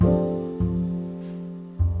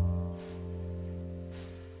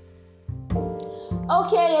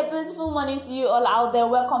Okay, a beautiful morning to you all out there.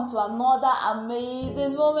 Welcome to another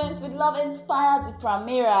amazing moment with love inspired with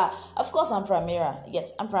Primera. Of course, I'm Primera.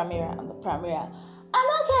 Yes, I'm Primera. I'm the Primera.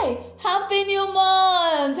 And okay, happy new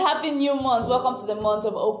month. Happy new month. Welcome to the month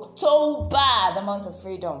of October, the month of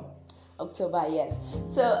freedom. October, yes.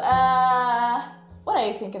 So, what are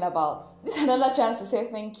you thinking about? This is another chance to say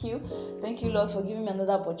thank you. Thank you, Lord, for giving me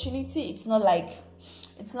another opportunity. It's not like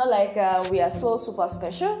we are so super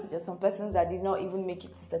special. There's some persons that did not even make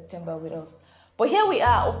it to September with us. But here we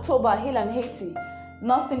are, October, Hail and Haiti.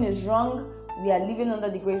 Nothing is wrong. We are living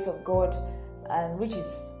under the grace of God, and which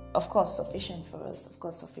is, of course, sufficient for us. Of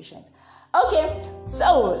course, sufficient. Okay,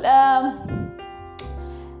 so,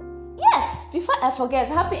 yes, before I forget,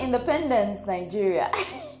 Happy Independence, Nigeria.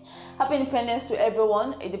 Happy Independence to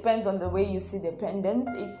everyone. It depends on the way you see dependence.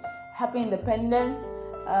 If Happy Independence,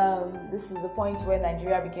 this is the point where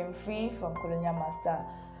Nigeria became free from colonial master.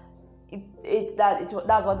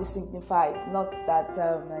 That's what this signifies. Not that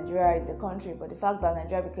Nigeria is a country, but the fact that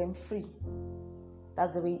Nigeria became free.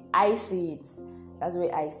 That's the way I see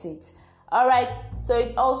it. All right. So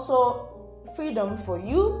it's also freedom for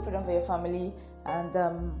you, freedom for your family, and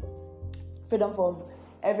freedom from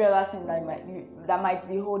every other thing that might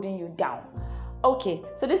be holding you down. Okay.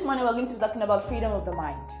 So this morning we're going to be talking about freedom of the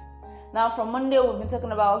mind. Now, from Monday, we've been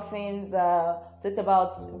talking about things, talked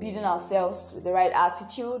about building ourselves with the right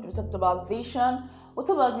attitude. We talked about vision. We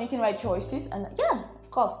talked about making right choices. And yeah,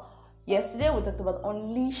 of course, yesterday we talked about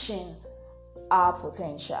unleashing our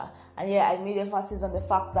potential. And yeah, I made emphasis on the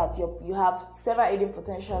fact that you have several hidden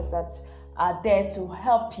potentials that are there to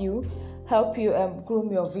help you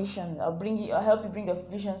groom your vision, or help you bring your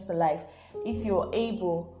visions to life if you're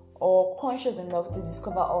able or conscious enough to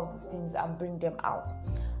discover all these things and bring them out.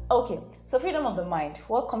 Okay, so freedom of the mind.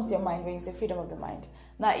 What comes to your mind when you say freedom of the mind?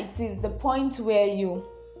 Now, it is the point where you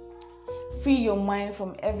free your mind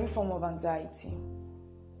from every form of anxiety.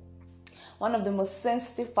 One of the most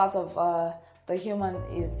sensitive parts of the human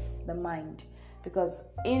is the mind, because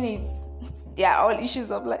in it, there are all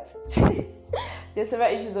issues of life. There's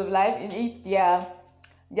several issues of life. In it,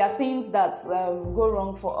 there are things that go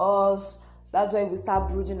wrong for us. That's why we start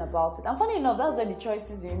brooding about it. And funny enough, that's where the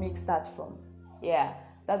choices we make start from. Yeah.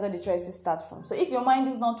 That's where the choices start from. So if your mind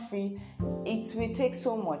is not free, it will take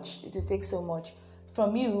so much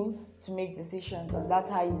from you to make decisions, and that's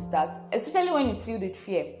how you start, especially when it's filled with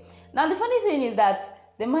fear. Now, the funny thing is that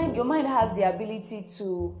your mind has the ability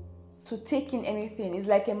to take in anything. It's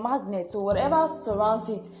like a magnet, so whatever surrounds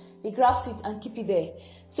it, it grabs it and keep it there.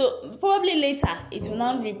 So probably later it will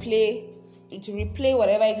now replay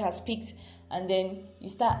whatever it has picked, and then you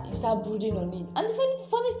start brooding on it. And the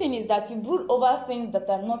funny thing is that you brood over things that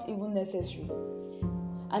are not even necessary.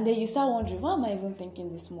 And then you start wondering, why am I even thinking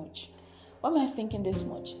this much? Why am I thinking this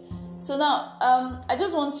much? So now, I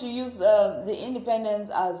just want to use the independence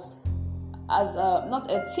as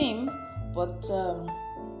not a theme, but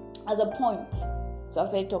as a point to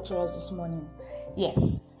actually talk to us this morning.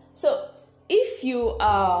 Yes. So if you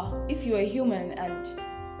are a human and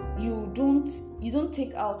you don't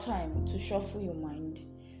take out time to shuffle your mind,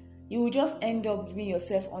 you will just end up giving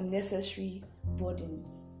yourself unnecessary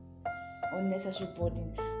burdens. And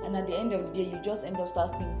at the end of the day, you just end up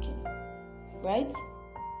start thinking, right?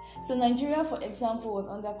 So Nigeria, for example, was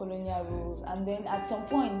under colonial rules, and then at some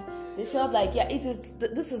point they felt like,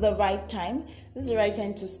 this is the right time. This is the right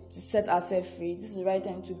time to set ourselves free. This is the right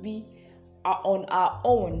time to be on our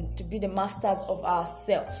own, to be the masters of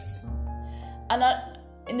ourselves. And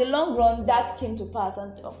in the long run, that came to pass,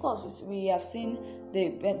 and of course, we have seen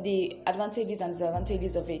the advantages and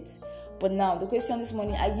disadvantages of it. But now, the question this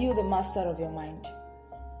morning: are you the master of your mind?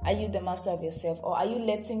 Are you the master of yourself, or are you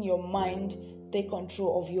letting your mind take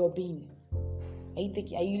control of your being? Are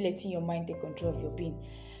you letting your mind take control of your being?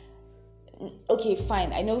 Okay,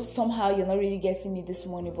 fine. I know somehow you're not really getting me this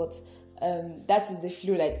morning, but that is the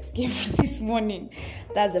flow that came this morning.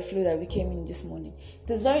 That's the flow that we came in this morning.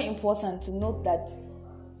 It is very important to note that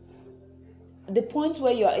the point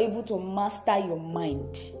where you are able to master your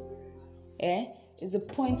mind, is the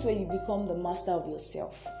point where you become the master of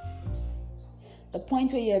yourself. The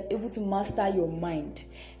point where you are able to master your mind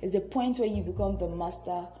is the point where you become the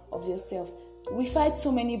master of yourself. We fight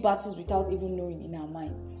so many battles without even knowing in our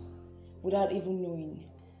minds. Without even knowing.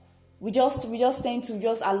 We just tend to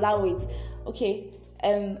just allow it. Okay,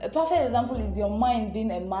 a perfect example is your mind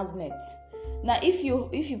being a magnet. Now, if you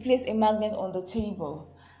place a magnet on the table,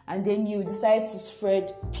 and then you decide to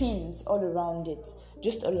spread pins all around it,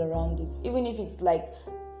 even if it's like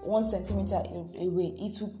 1 centimeter away,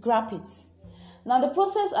 it will grab it. Now, the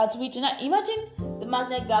process at which, imagine the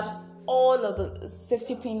magnet grabs all of the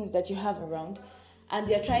safety pins that you have around, and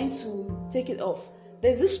they're trying to take it off.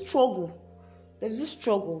 There's this struggle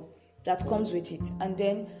that comes with it, and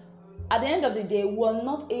then at the end of the day, we're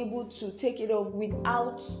not able to take it off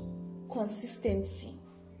without consistency,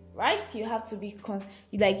 right? You have to be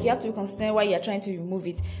consistent while you're trying to remove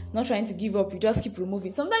it, not trying to give up. You just keep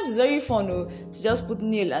removing. Sometimes it's very fun to just put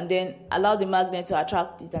nail and then allow the magnet to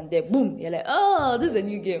attract it, and then boom, you're like, oh, this is a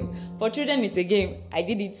new game. For children, it's a game. I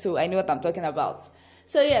did it, so I know what I'm talking about.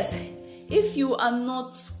 So yes, if you're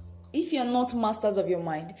not masters of your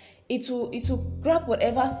mind, it will grab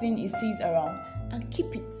whatever thing it sees around and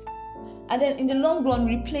keep it. And then in the long run,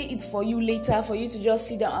 replay it for you later, for you to just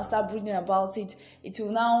sit down and start brooding about it. It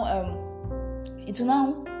will now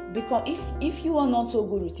become, if you are not so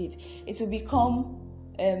good with it, it will become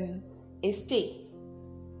a stay.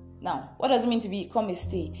 Now, what does it mean to become a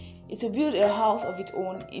stay? It will build a house of its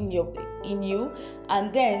own in you,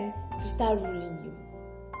 and then it will start ruling you.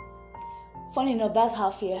 Funny enough, that's how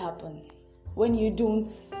fear happens. When you don't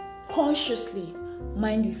consciously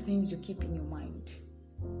mind the things you keep in your mind.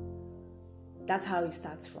 That's how it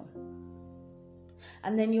starts from.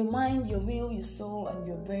 And then your mind, your will, your soul, and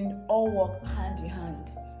your brain all work hand in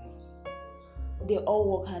hand. They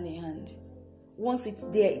all work hand in hand. Once it's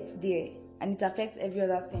there, it's there. And it affects every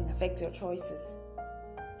other thing, affects your choices.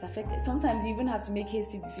 Sometimes you even have to make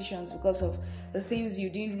hasty decisions because of the things you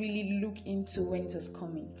didn't really look into when it was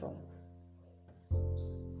coming from.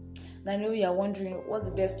 Now I know you are wondering what's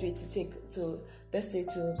the best way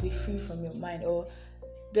to be free from your mind, or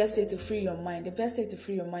best way to free your mind. The best way to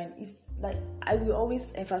free your mind is, like I will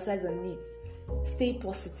always emphasize on it, stay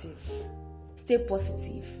positive. Stay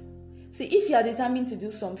positive. See, if you are determined to do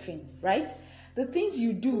something, right? The things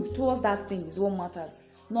you do towards that thing is what matters,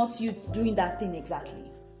 not you doing that thing exactly.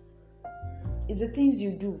 It's the things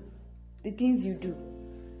you do. The things you do.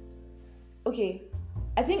 Okay,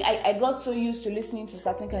 I think I got so used to listening to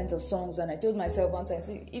certain kinds of songs, and I told myself one time,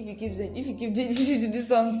 see, if you keep listening to these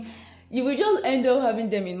songs, you will just end up having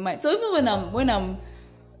them in mind. So even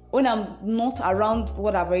when I'm not around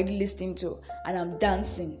what I've already listened to and I'm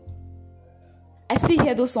dancing, I still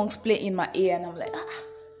hear those songs play in my ear, and I'm like,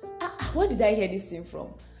 where did I hear this thing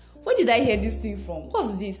from?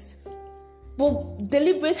 What's this? But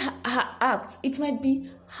deliberate act, it might be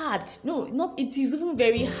hard. No, not. It is even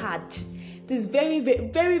very hard. It is very, very,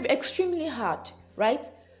 very extremely hard, right?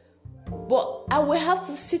 But I will have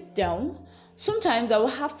to sit down. Sometimes I will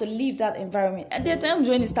have to leave that environment. And there are times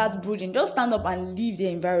when it starts brooding, just stand up and leave the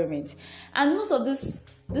environment. And most of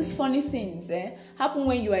these funny things happen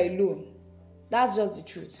when you are alone. That's just the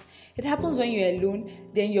truth. It happens when you're alone,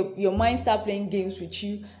 then your mind starts playing games with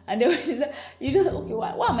you, and then you just, okay,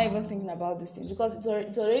 why am I even thinking about this thing? Because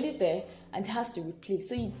it's already there and it has to replace.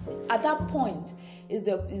 So at that point is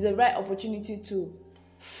the right opportunity to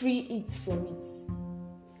free it from it.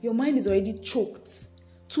 Your mind is already too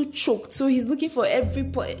choked. So he's looking for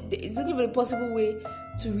the possible way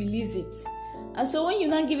to release it. And so when you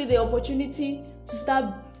now give it the opportunity to start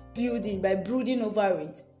building by brooding over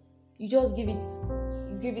it, you just give it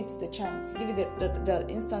the chance, give it the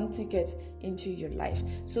instant ticket into your life.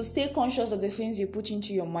 So stay conscious of the things you put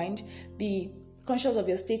into your mind. Be conscious of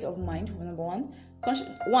your state of mind, number one.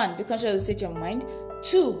 Be conscious of the state of your mind.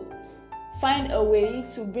 2, find a way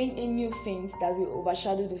to bring in new things that will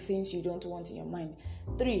overshadow the things you don't want in your mind.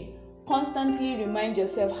 3, constantly remind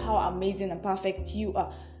yourself how amazing and perfect you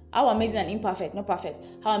are. How amazing and imperfect, not perfect.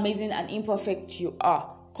 How amazing and imperfect you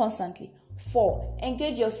are, constantly. 4,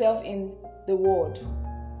 engage yourself in the Word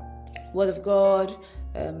of God,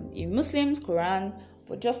 in Muslims, Quran,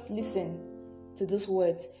 but just listen to those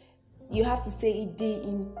words. You have to say it day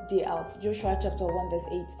in, day out. Joshua chapter 1 verse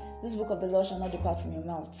 8. This book of the law shall not depart from your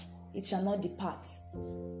mouth. It shall not depart.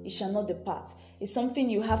 It shall not depart. It's something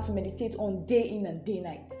you have to meditate on day in and day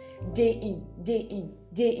night. Day in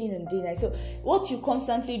and day night. So what you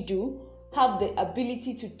constantly do, have the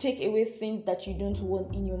ability to take away things that you don't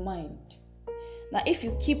want in your mind. Now, if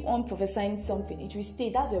you keep on prophesying something, it will stay.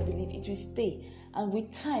 That's your belief. It will stay. And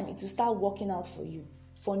with time, it will start working out for you.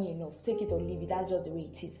 Funny enough, take it or leave it. That's just the way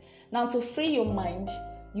it is. Now, to free your mind,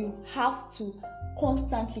 you have to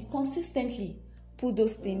consistently put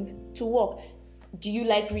those things to work. Do you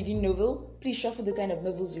like reading novel? Please shuffle the kind of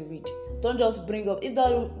novels you read. Don't just bring up. If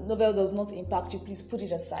that novel does not impact you, please put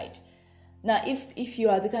it aside. Now, if you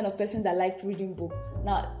are the kind of person that likes reading books,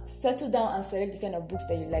 now settle down and select the kind of books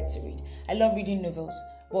that you like to read. I love reading novels,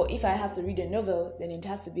 but if I have to read a novel, then it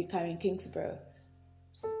has to be Karen Kingsborough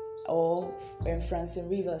or Francine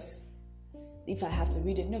Rivers. If I have to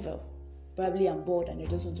read a novel, probably I'm bored and I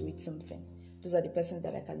just want to read something. Those are the persons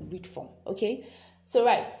that I can read from, okay?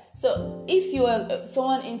 So if you are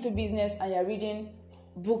someone into business and you're reading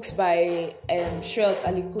books by Shriot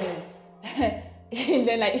Alikun. And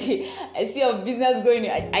then I see a business going,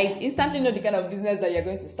 I instantly know the kind of business that you're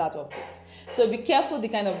going to start off with. So be careful the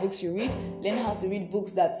kind of books you read. Learn how to read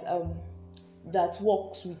books that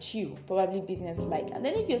works with you, probably business like. And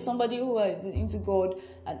then if you're somebody who is into God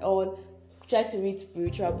and all, try to read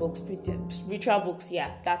spiritual books.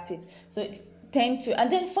 Yeah, that's it. So tend to,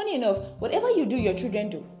 and then funny enough, whatever you do, your children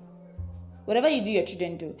do. Whatever you do, your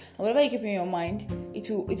children do. And whatever you keep in your mind, it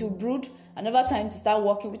will brood and over time to start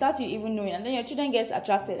working without you even knowing. And then your children gets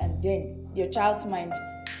attracted, and then your child's mind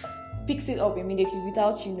picks it up immediately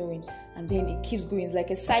without you knowing. And then it keeps going. It's like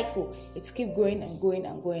a cycle. It keeps going and going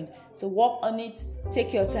and going. So work on it,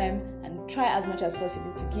 take your time, and try as much as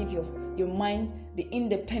possible to give your mind the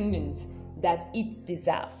independence that it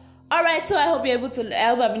deserves. All right, so I hope I've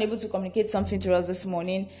been able to communicate something to us this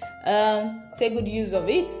morning. Take good use of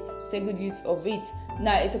it.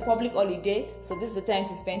 Now, it's a public holiday, so this is the time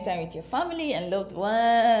to spend time with your family and loved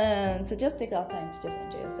ones. So just take our time to just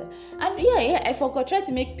enjoy yourself. And I forgot, try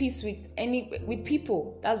to make peace with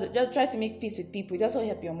people. Just try to make peace with people. It also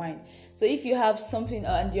help your mind. So if you have something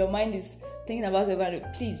and your mind is thinking about it,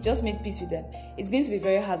 please just make peace with them. It's going to be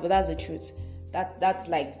very hard, but that's the truth. That's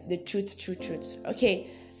like the truth. Okay,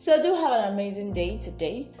 so do have an amazing day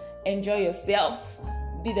today. Enjoy yourself.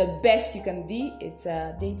 Be the best you can be. It's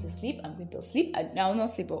a day to sleep. I'm going to sleep. I will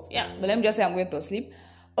not sleep. But let me just say I'm going to sleep.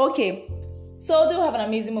 Okay. So do have an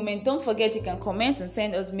amazing moment. Don't forget you can comment and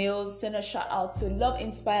send us mails. Send a shout out to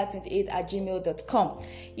loveinspire28@gmail.com.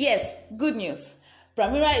 Yes, good news.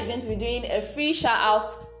 Pramira is going to be doing a free shout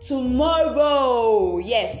out tomorrow.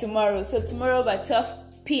 Yes, tomorrow. So tomorrow by 12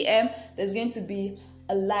 p.m. there's going to be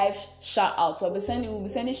a live shout out. We'll be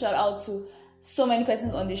sending shout out to so many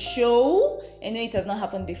persons on the show. I know it has not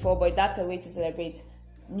happened before, but that's a way to celebrate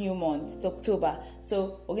new month. It's October,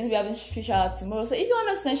 so we're going to be having free shout out tomorrow. So if you want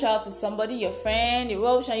to send shout out to somebody, your friend, your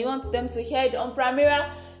well wisher, you want them to hear it on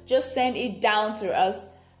Pramira, just send it down to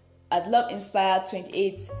us at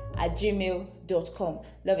loveinspire28@gmail.com.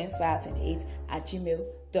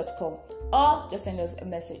 loveinspire28@gmail.com, or just send us a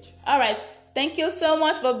message. All right. Thank you so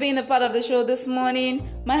much for being a part of the show this morning.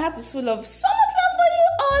 My heart is full of so much love for you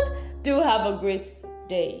all. Do have a great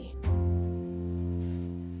day.